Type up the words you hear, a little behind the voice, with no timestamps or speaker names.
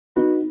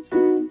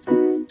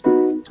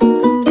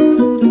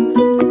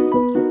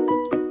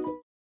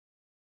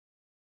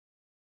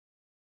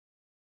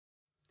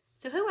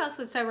else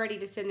was so ready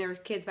to send their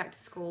kids back to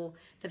school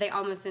that they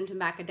almost sent them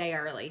back a day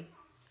early.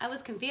 I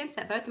was convinced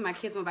that both of my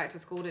kids went back to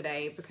school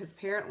today because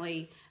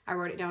apparently I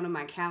wrote it down on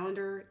my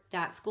calendar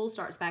that school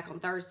starts back on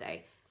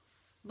Thursday.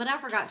 But I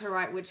forgot to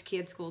write which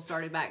kid's school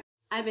started back.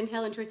 I've been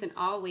telling Tristan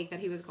all week that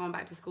he was going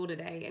back to school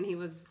today, and he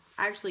was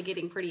actually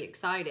getting pretty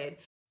excited.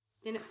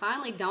 Then it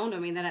finally dawned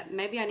on me that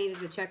maybe I needed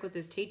to check with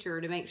his teacher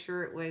to make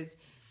sure it was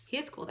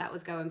his school that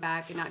was going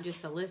back and not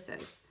just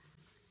Alyssa's.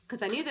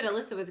 Because I knew that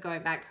Alyssa was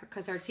going back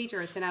because her teacher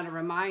had sent out a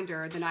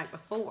reminder the night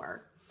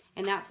before.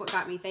 And that's what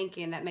got me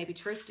thinking that maybe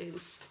Tristan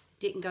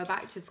didn't go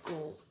back to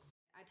school.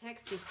 I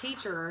texted his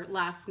teacher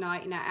last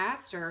night and I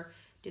asked her,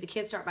 did the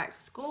kids start back to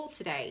school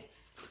today?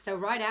 So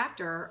right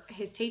after,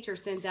 his teacher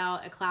sends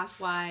out a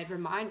class-wide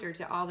reminder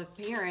to all the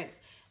parents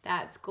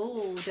that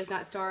school does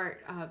not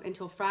start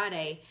until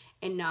Friday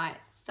and not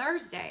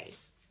Thursday.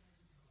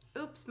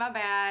 Oops, my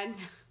bad.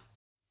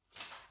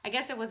 I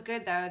guess it was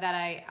good though that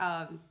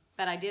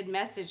I did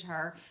message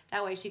her.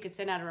 That way she could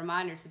send out a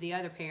reminder to the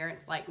other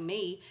parents like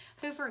me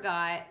who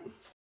forgot.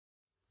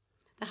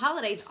 The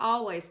holidays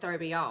always throw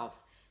me off.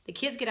 The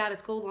kids get out of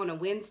school on a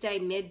Wednesday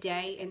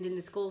midday and then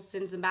the school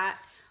sends them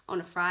back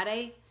on a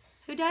Friday.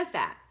 Who does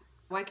that?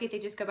 Why can't they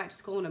just go back to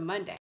school on a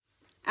Monday?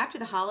 After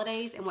the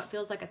holidays and what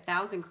feels like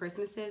 1,000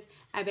 Christmases,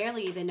 I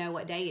barely even know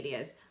what day it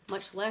is,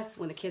 much less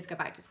when the kids go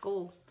back to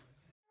school.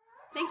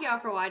 Thank you all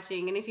for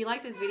watching, and if you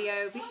like this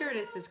video, be sure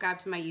to subscribe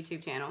to my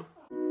YouTube channel.